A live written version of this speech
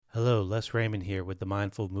Hello, Les Raymond here with the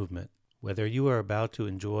Mindful Movement. Whether you are about to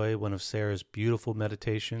enjoy one of Sarah's beautiful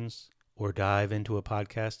meditations or dive into a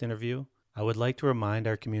podcast interview, I would like to remind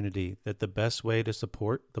our community that the best way to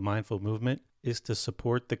support the Mindful Movement is to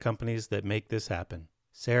support the companies that make this happen.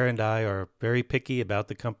 Sarah and I are very picky about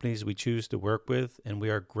the companies we choose to work with, and we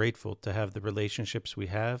are grateful to have the relationships we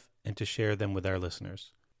have and to share them with our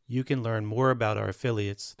listeners. You can learn more about our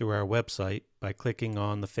affiliates through our website by clicking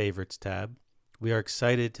on the Favorites tab. We are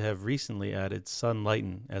excited to have recently added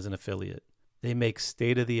Sunlighten as an affiliate. They make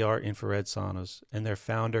state-of-the-art infrared saunas, and their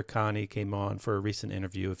founder, Connie, came on for a recent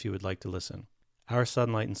interview if you would like to listen. Our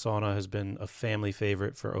Sunlighten sauna has been a family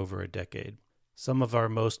favorite for over a decade. Some of our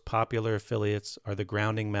most popular affiliates are the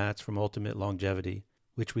grounding mats from Ultimate Longevity,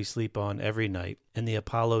 which we sleep on every night, and the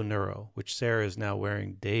Apollo Neuro, which Sarah is now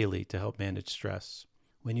wearing daily to help manage stress.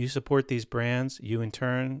 When you support these brands, you in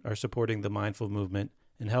turn are supporting the Mindful Movement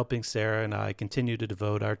and helping Sarah and I continue to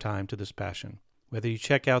devote our time to this passion. Whether you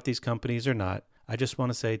check out these companies or not, I just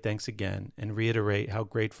want to say thanks again and reiterate how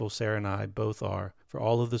grateful Sarah and I both are for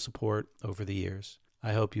all of the support over the years.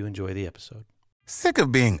 I hope you enjoy the episode. Sick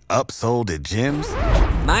of being upsold at gyms?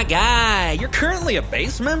 My guy, you're currently a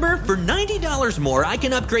base member? For $90 more, I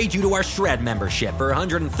can upgrade you to our Shred membership. For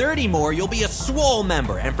 $130 more, you'll be a Swole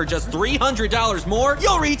member. And for just $300 more,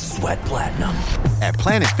 you'll reach Sweat Platinum. At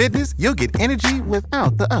Planet Fitness, you'll get energy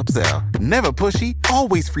without the upsell. Never pushy,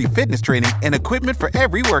 always free fitness training and equipment for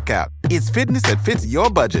every workout. It's fitness that fits your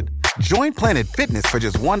budget. Join Planet Fitness for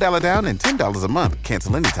just $1 down and $10 a month.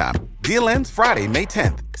 Cancel anytime. Deal ends Friday, May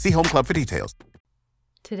 10th. See Home Club for details.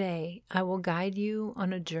 Today, I will guide you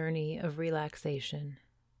on a journey of relaxation.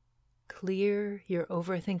 Clear your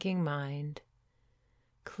overthinking mind.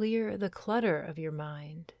 Clear the clutter of your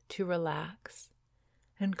mind to relax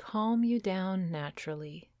and calm you down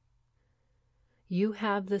naturally. You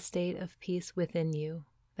have the state of peace within you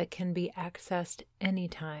that can be accessed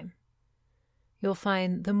anytime. You'll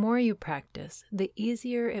find the more you practice, the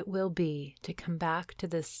easier it will be to come back to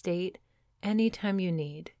this state anytime you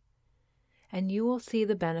need. And you will see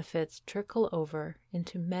the benefits trickle over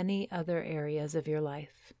into many other areas of your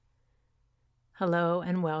life. Hello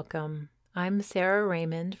and welcome. I'm Sarah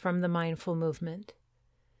Raymond from the Mindful Movement.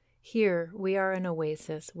 Here we are an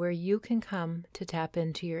oasis where you can come to tap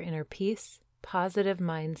into your inner peace, positive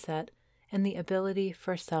mindset, and the ability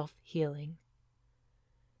for self-healing.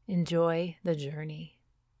 Enjoy the journey.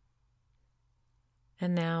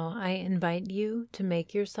 And now I invite you to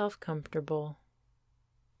make yourself comfortable.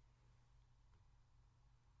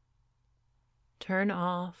 Turn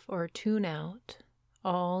off or tune out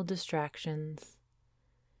all distractions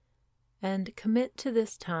and commit to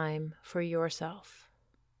this time for yourself.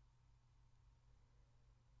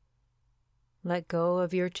 Let go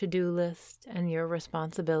of your to-do list and your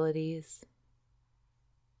responsibilities.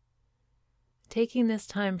 Taking this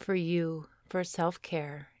time for you, for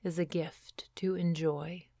self-care, is a gift to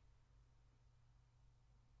enjoy.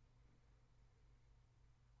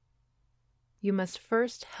 You must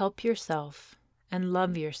first help yourself and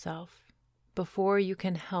love yourself before you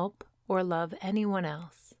can help or love anyone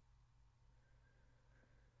else.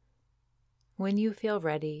 When you feel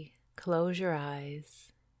ready, close your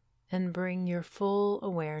eyes and bring your full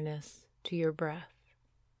awareness to your breath.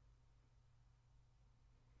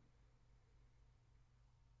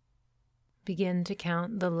 Begin to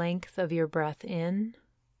count the length of your breath in.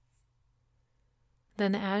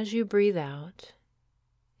 Then as you breathe out,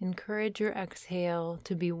 encourage your exhale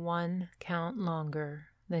to be one count longer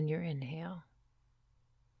than your inhale.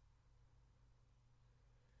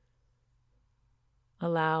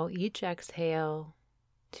 Allow each exhale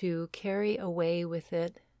to carry away with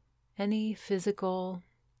it any physical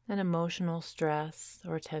and emotional stress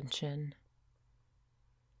or tension.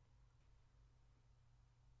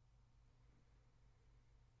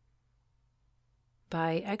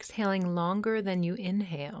 By exhaling longer than you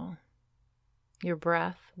inhale, your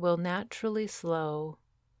breath will naturally slow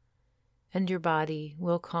and your body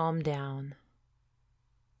will calm down.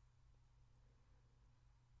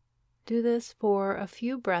 Do this for a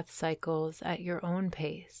few breath cycles at your own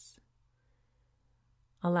pace,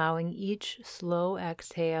 allowing each slow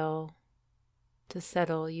exhale to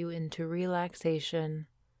settle you into relaxation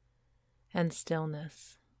and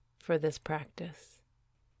stillness for this practice.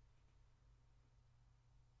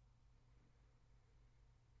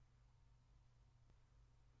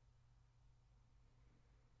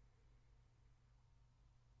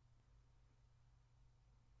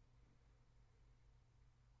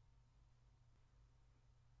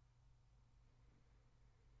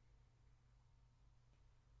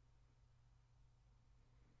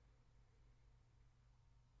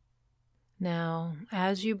 Now,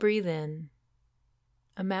 as you breathe in,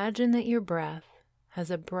 imagine that your breath has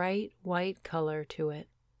a bright white color to it,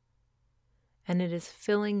 and it is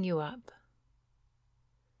filling you up.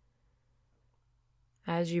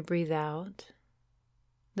 As you breathe out,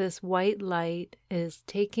 this white light is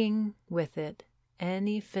taking with it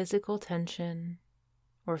any physical tension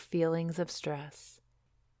or feelings of stress.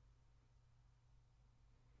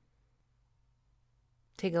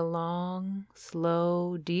 Take a long,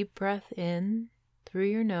 slow, deep breath in through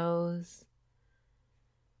your nose.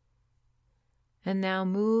 And now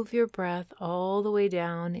move your breath all the way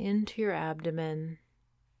down into your abdomen,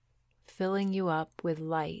 filling you up with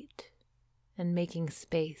light and making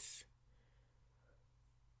space.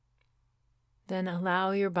 Then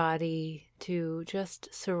allow your body to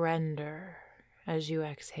just surrender as you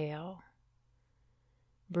exhale,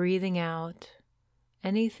 breathing out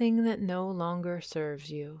anything that no longer serves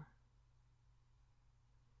you.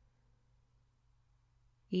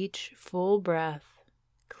 Each full breath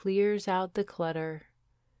clears out the clutter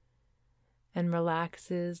and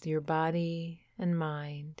relaxes your body and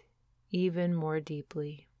mind even more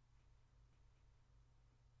deeply.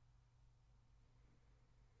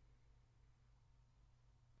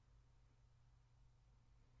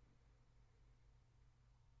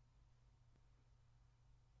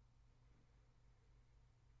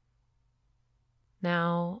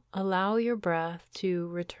 Now allow your breath to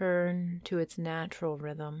return to its natural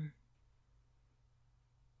rhythm.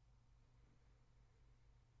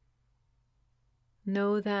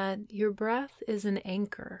 Know that your breath is an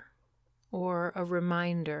anchor or a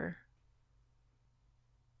reminder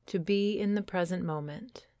to be in the present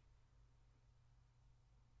moment.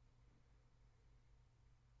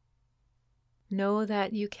 Know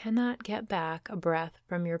that you cannot get back a breath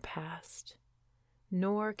from your past,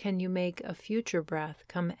 nor can you make a future breath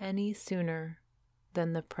come any sooner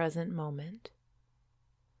than the present moment.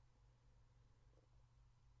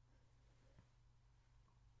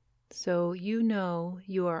 So you know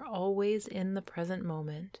you are always in the present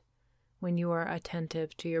moment when you are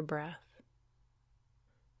attentive to your breath.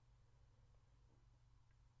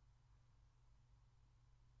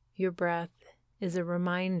 Your breath is a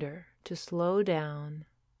reminder to slow down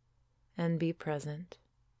and be present.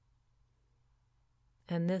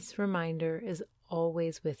 And this reminder is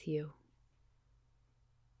always with you.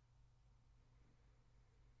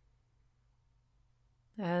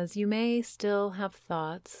 As you may still have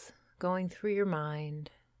thoughts going through your mind,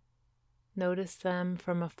 notice them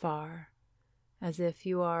from afar, as if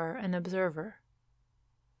you are an observer.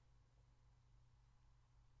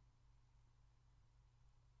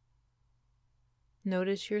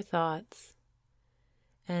 Notice your thoughts,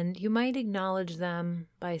 and you might acknowledge them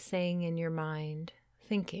by saying in your mind,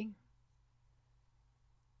 thinking.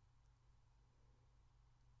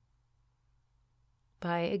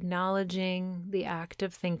 By acknowledging the act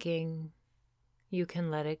of thinking, you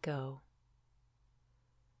can let it go.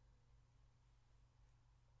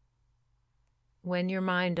 When your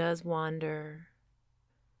mind does wander,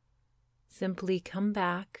 simply come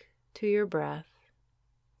back to your breath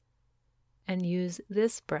and use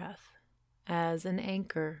this breath as an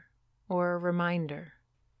anchor or a reminder.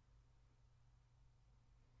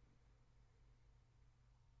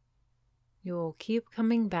 You will keep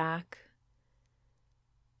coming back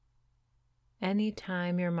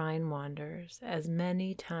anytime your mind wanders, as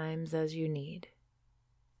many times as you need.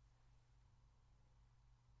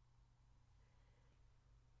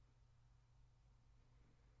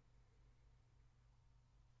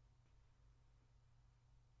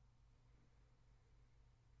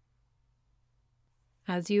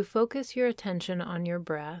 As you focus your attention on your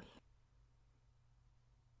breath,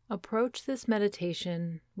 approach this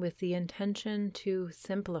meditation with the intention to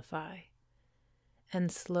simplify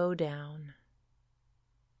and slow down.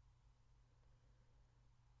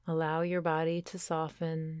 Allow your body to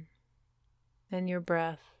soften and your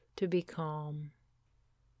breath to be calm.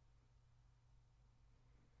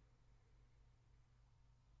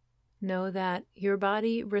 Know that your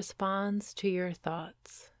body responds to your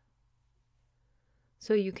thoughts,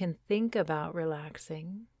 so you can think about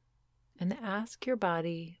relaxing and ask your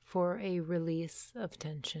body for a release of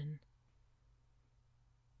tension.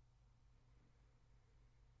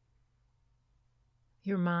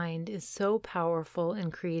 Your mind is so powerful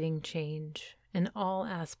in creating change in all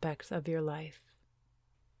aspects of your life.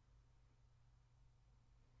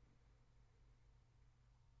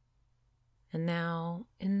 And now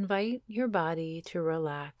invite your body to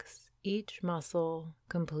relax each muscle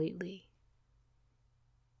completely.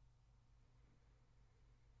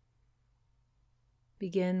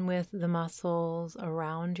 Begin with the muscles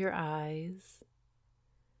around your eyes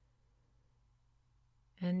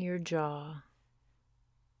and your jaw.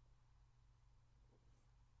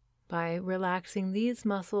 By relaxing these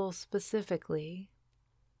muscles specifically,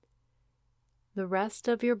 the rest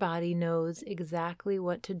of your body knows exactly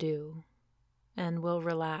what to do and will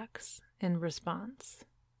relax in response.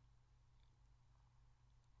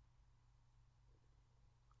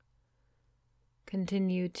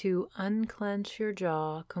 Continue to unclench your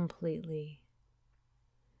jaw completely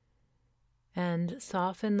and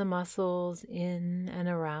soften the muscles in and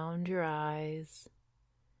around your eyes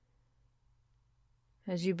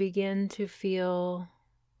as you begin to feel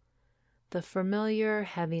the familiar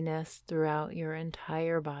heaviness throughout your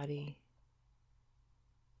entire body.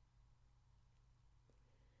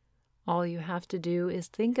 All you have to do is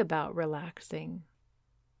think about relaxing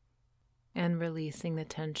and releasing the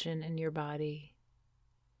tension in your body.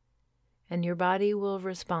 And your body will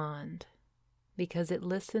respond because it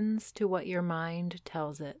listens to what your mind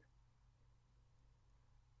tells it.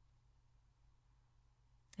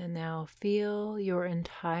 And now feel your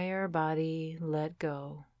entire body let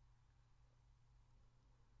go.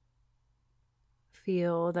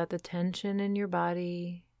 Feel that the tension in your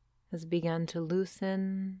body has begun to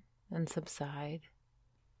loosen and subside.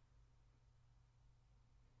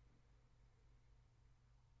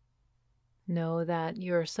 Know that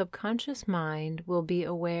your subconscious mind will be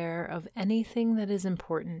aware of anything that is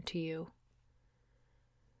important to you.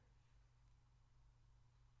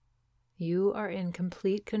 You are in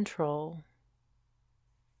complete control,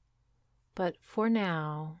 but for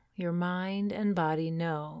now, your mind and body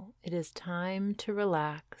know it is time to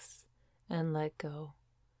relax and let go.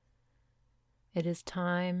 It is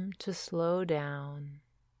time to slow down.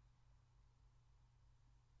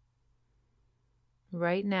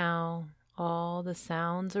 Right now, all the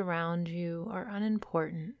sounds around you are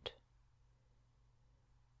unimportant,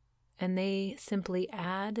 and they simply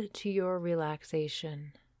add to your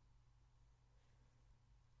relaxation.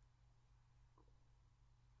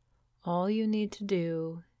 All you need to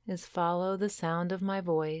do is follow the sound of my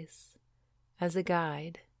voice as a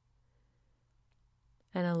guide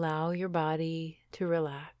and allow your body to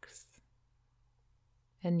relax.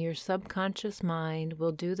 And your subconscious mind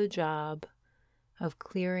will do the job of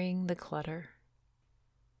clearing the clutter.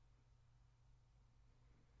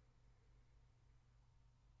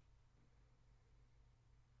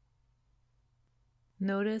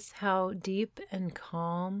 Notice how deep and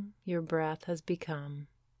calm your breath has become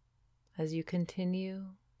as you continue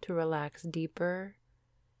to relax deeper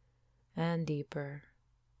and deeper.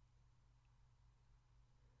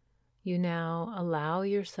 You now allow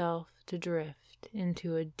yourself to drift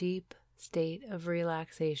into a deep state of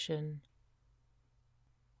relaxation,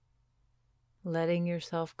 letting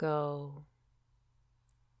yourself go,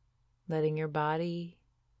 letting your body,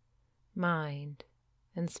 mind,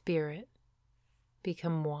 and spirit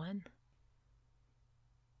become one.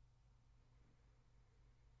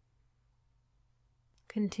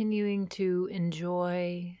 Continuing to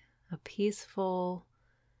enjoy a peaceful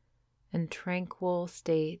and tranquil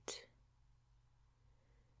state,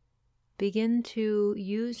 begin to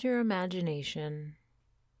use your imagination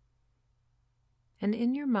and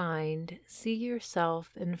in your mind see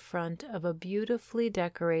yourself in front of a beautifully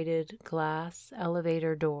decorated glass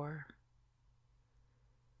elevator door.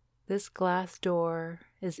 This glass door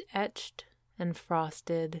is etched and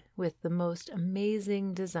frosted with the most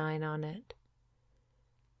amazing design on it.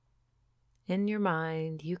 In your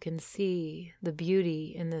mind, you can see the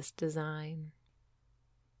beauty in this design.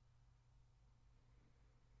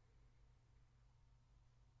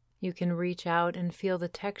 You can reach out and feel the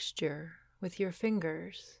texture with your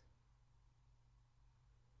fingers.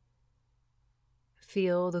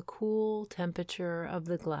 Feel the cool temperature of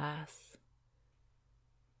the glass.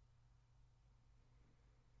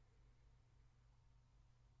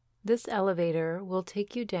 This elevator will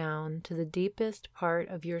take you down to the deepest part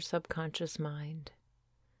of your subconscious mind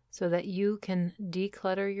so that you can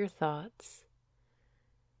declutter your thoughts,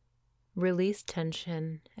 release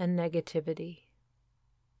tension and negativity.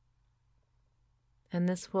 And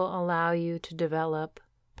this will allow you to develop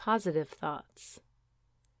positive thoughts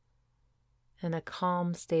and a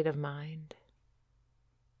calm state of mind.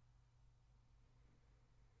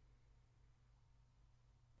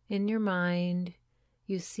 In your mind,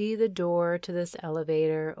 you see the door to this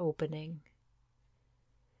elevator opening,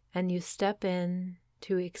 and you step in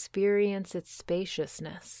to experience its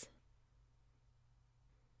spaciousness.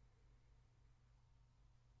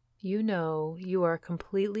 You know you are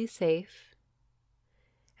completely safe,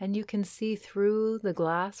 and you can see through the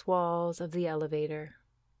glass walls of the elevator.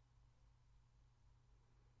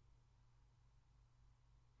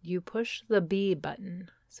 You push the B button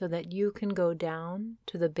so that you can go down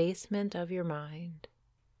to the basement of your mind.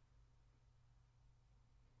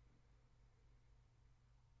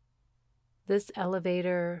 This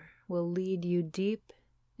elevator will lead you deep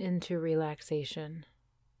into relaxation.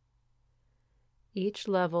 Each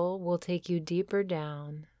level will take you deeper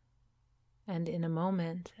down, and in a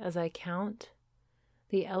moment, as I count,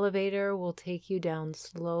 the elevator will take you down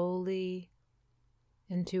slowly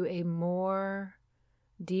into a more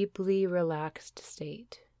deeply relaxed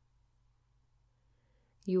state.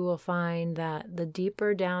 You will find that the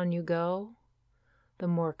deeper down you go, the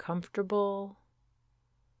more comfortable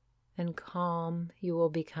and calm you will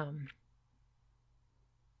become.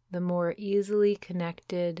 The more easily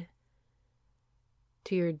connected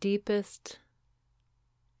to your deepest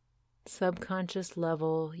subconscious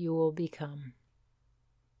level you will become.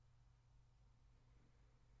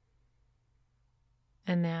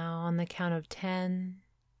 And now, on the count of 10,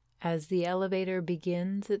 as the elevator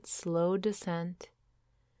begins its slow descent,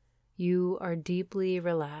 you are deeply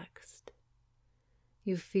relaxed.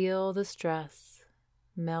 You feel the stress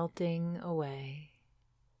melting away.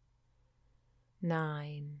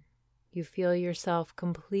 9, you feel yourself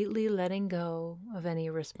completely letting go of any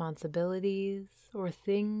responsibilities or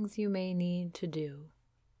things you may need to do.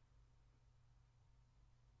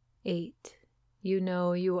 8, you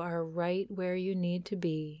know you are right where you need to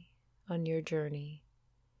be on your journey,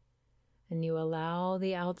 and you allow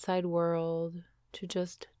the outside world to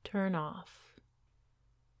just turn off.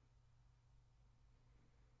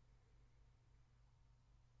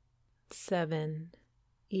 7,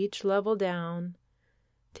 each level down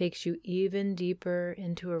takes you even deeper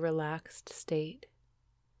into a relaxed state.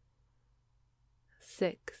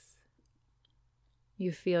 6,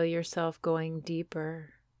 you feel yourself going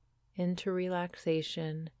deeper into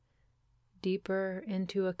relaxation, deeper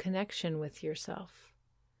into a connection with yourself.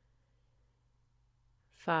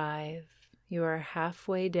 5, you are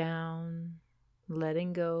halfway down,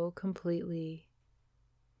 letting go completely.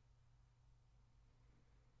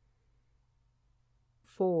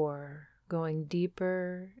 4, going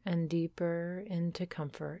deeper and deeper into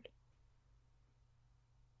comfort.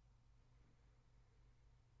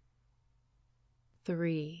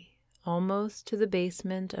 3, almost to the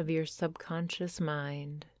basement of your subconscious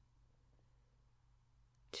mind.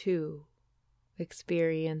 2,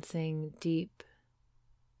 experiencing deep,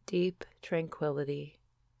 deep tranquility.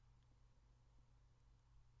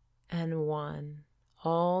 And 1,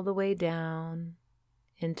 all the way down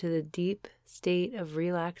into the deep state of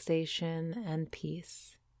relaxation and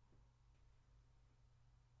peace.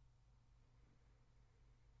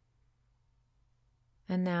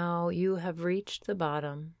 And now you have reached the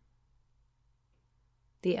bottom.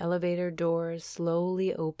 The elevator doors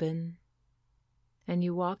slowly open, and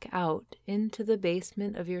you walk out into the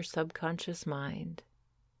basement of your subconscious mind.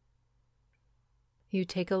 You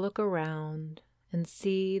take a look around and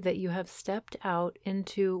see that you have stepped out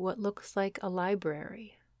into what looks like a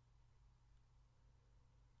library.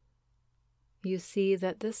 You see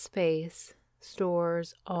that this space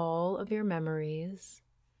stores all of your memories,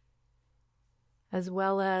 as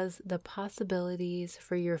well as the possibilities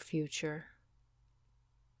for your future.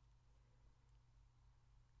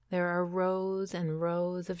 There are rows and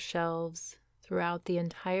rows of shelves throughout the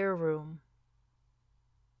entire room.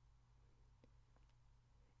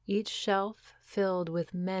 Each shelf filled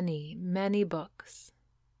with many, many books.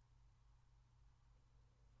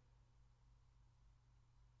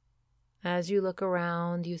 As you look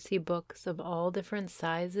around, you see books of all different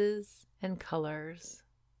sizes and colors.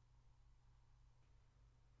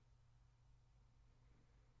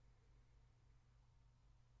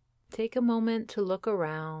 Take a moment to look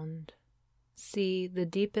around, see the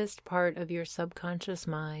deepest part of your subconscious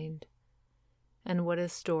mind and what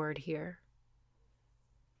is stored here.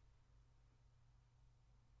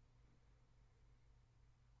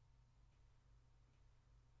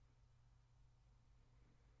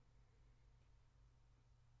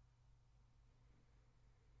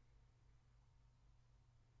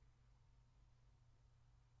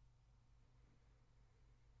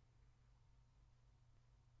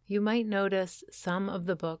 You might notice some of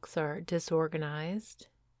the books are disorganized,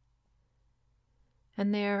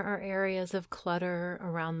 and there are areas of clutter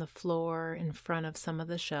around the floor in front of some of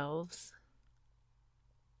the shelves.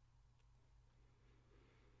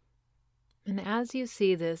 And as you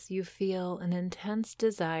see this, you feel an intense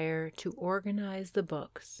desire to organize the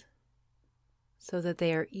books so that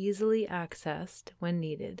they are easily accessed when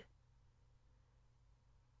needed.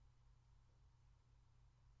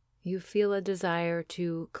 You feel a desire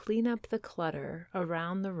to clean up the clutter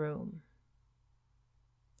around the room.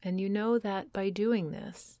 And you know that by doing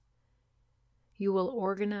this, you will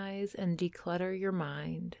organize and declutter your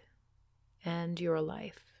mind and your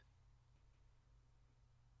life.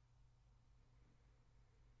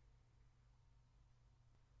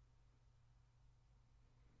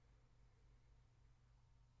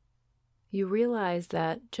 You realize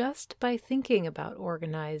that just by thinking about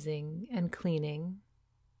organizing and cleaning,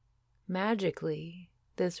 magically,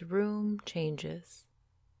 this room changes.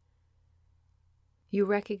 You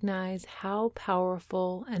recognize how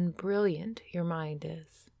powerful and brilliant your mind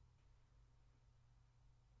is.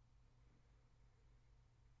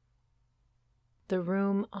 The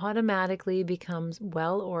room automatically becomes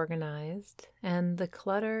well organized and the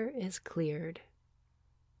clutter is cleared.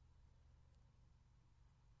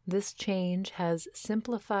 This change has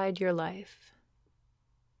simplified your life,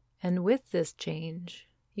 and with this change,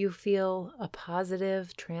 you feel a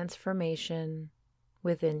positive transformation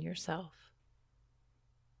within yourself.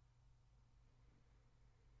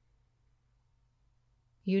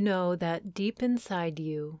 You know that deep inside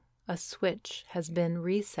you, a switch has been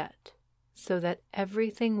reset so that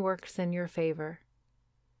everything works in your favor.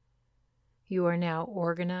 You are now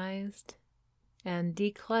organized and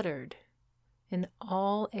decluttered in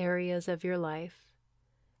all areas of your life,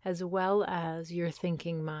 as well as your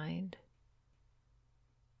thinking mind.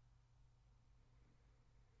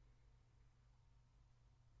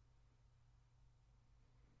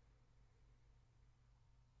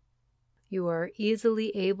 You are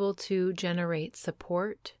easily able to generate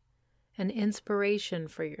support and inspiration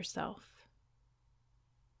for yourself.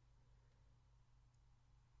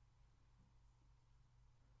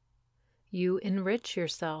 You enrich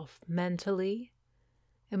yourself mentally,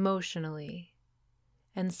 emotionally,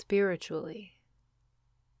 and spiritually.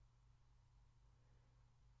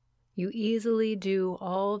 You easily do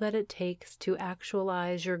all that it takes to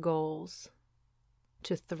actualize your goals,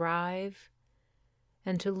 to thrive,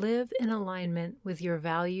 and to live in alignment with your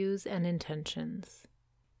values and intentions.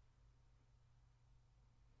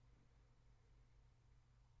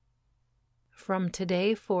 From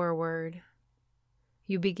today forward,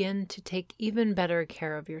 you begin to take even better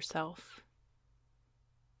care of yourself.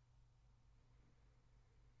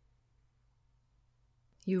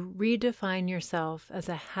 You redefine yourself as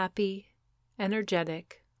a happy,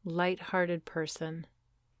 energetic, light-hearted person.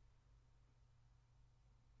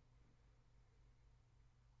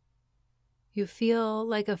 You feel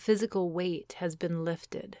like a physical weight has been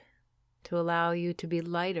lifted to allow you to be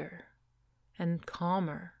lighter and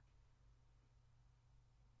calmer.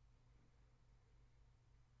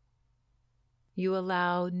 You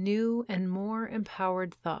allow new and more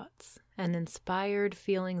empowered thoughts and inspired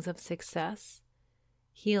feelings of success,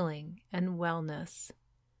 healing, and wellness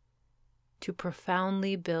to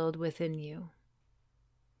profoundly build within you.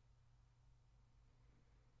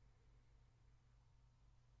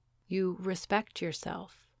 You respect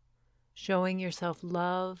yourself, showing yourself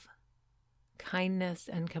love, kindness,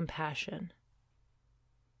 and compassion.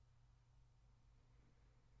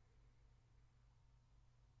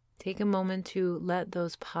 Take a moment to let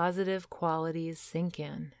those positive qualities sink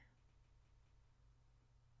in.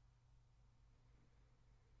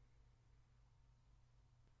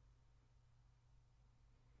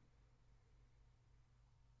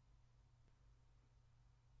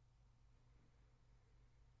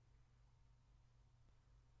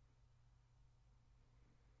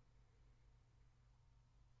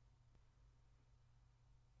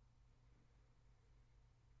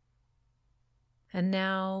 And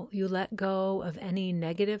now you let go of any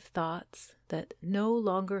negative thoughts that no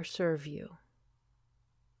longer serve you.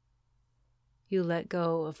 You let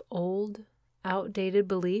go of old, outdated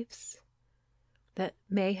beliefs that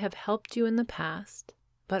may have helped you in the past,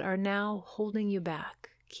 but are now holding you back,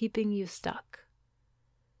 keeping you stuck.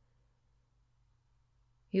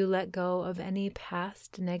 You let go of any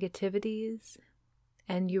past negativities,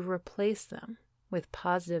 and you replace them with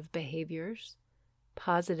positive behaviors,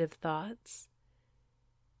 positive thoughts,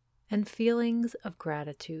 and feelings of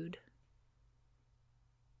gratitude.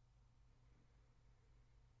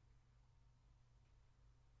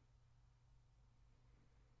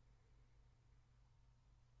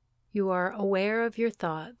 You are aware of your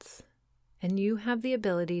thoughts, and you have the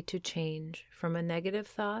ability to change from a negative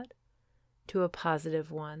thought to a positive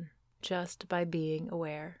one just by being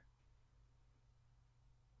aware.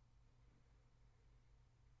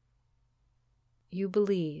 You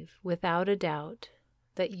believe without a doubt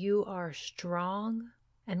that you are strong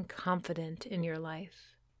and confident in your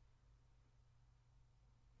life.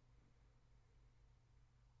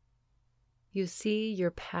 You see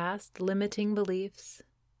your past limiting beliefs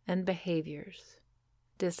and behaviors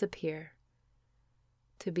disappear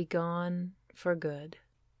to be gone for good.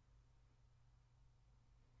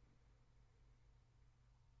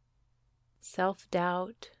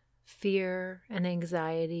 Self-doubt, fear, and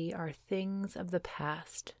anxiety are things of the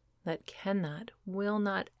past that cannot, will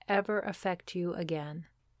not ever affect you again.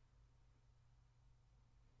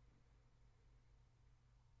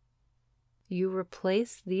 You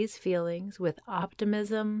replace these feelings with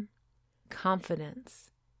optimism,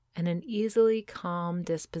 confidence, and an easily calm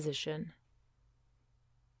disposition.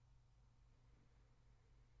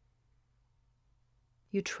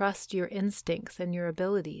 You trust your instincts and your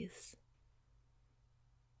abilities.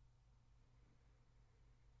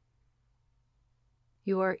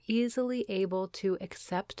 You are easily able to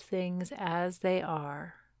accept things as they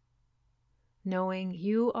are, knowing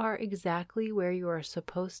you are exactly where you are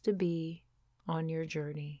supposed to be on your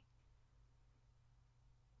journey.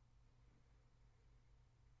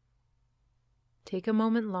 Take a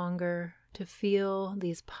moment longer to feel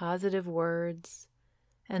these positive words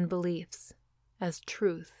and beliefs as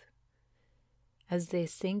truth as they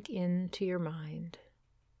sink into your mind.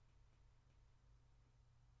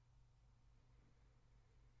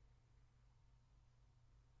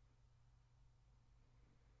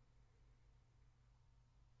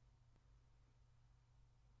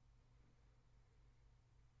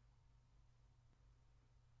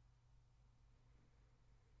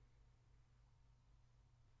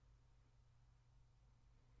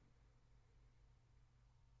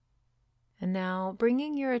 And now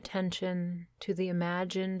bringing your attention to the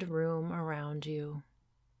imagined room around you.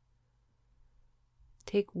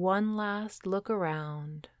 Take one last look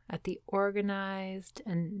around at the organized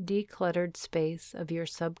and decluttered space of your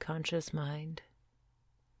subconscious mind.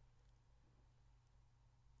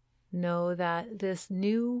 Know that this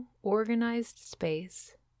new organized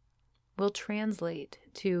space will translate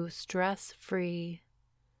to stress-free,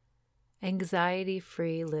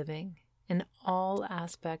 anxiety-free living in all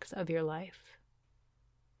aspects of your life.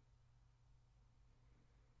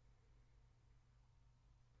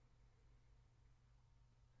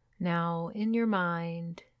 Now, in your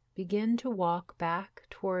mind, begin to walk back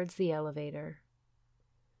towards the elevator.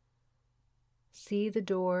 See the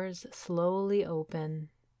doors slowly open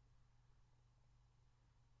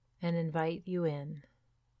and invite you in.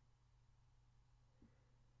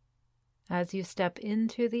 As you step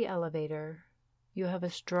into the elevator, you have a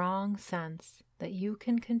strong sense that you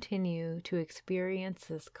can continue to experience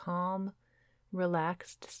this calm,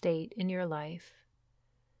 relaxed state in your life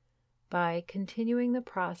by continuing the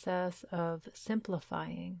process of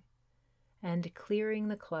simplifying and clearing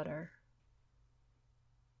the clutter.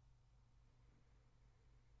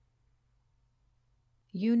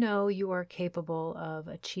 You know you are capable of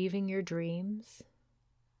achieving your dreams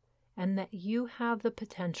and that you have the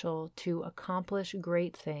potential to accomplish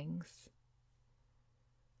great things.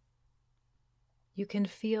 You can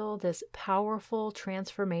feel this powerful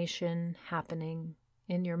transformation happening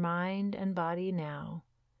in your mind and body now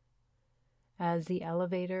as the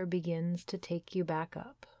elevator begins to take you back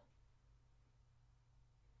up.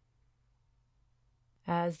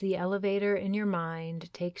 As the elevator in your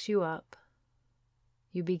mind takes you up,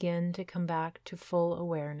 you begin to come back to full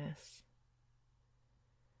awareness.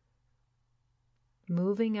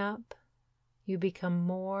 Moving up, you become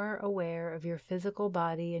more aware of your physical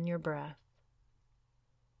body and your breath.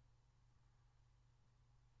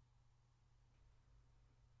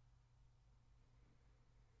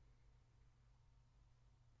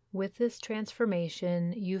 With this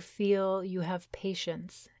transformation, you feel you have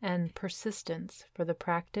patience and persistence for the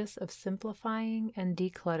practice of simplifying and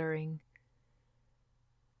decluttering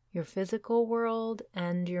your physical world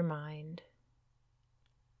and your mind.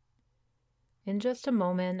 In just a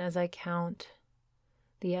moment, as I count,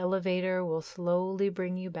 the elevator will slowly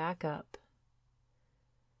bring you back up.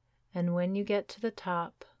 And when you get to the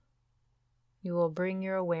top, you will bring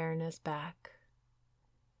your awareness back,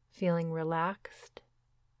 feeling relaxed,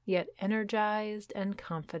 yet energized and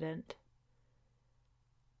confident.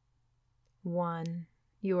 1,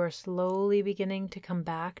 you are slowly beginning to come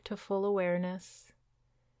back to full awareness.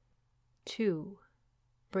 2,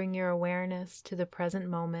 bring your awareness to the present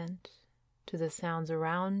moment, to the sounds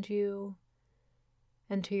around you,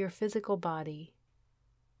 and to your physical body.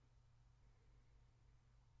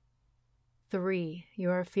 3, you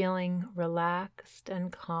are feeling relaxed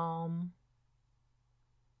and calm.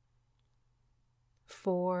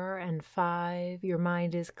 4 and 5, your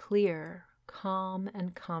mind is clear, calm,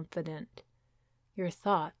 and confident. Your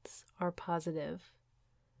thoughts are positive.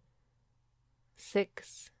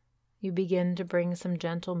 6, you begin to bring some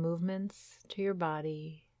gentle movements to your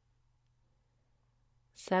body.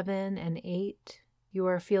 7 and 8, you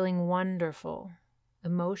are feeling wonderful,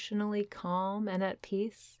 emotionally calm and at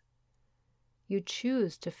peace. You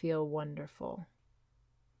choose to feel wonderful.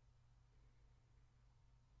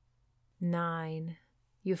 9.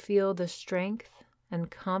 You feel the strength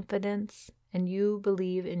and confidence, and you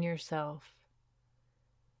believe in yourself.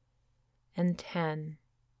 And 10.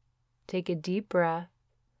 Take a deep breath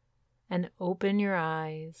and open your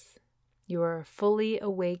eyes. You are fully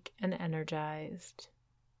awake and energized.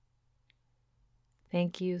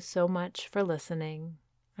 Thank you so much for listening.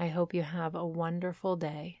 I hope you have a wonderful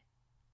day.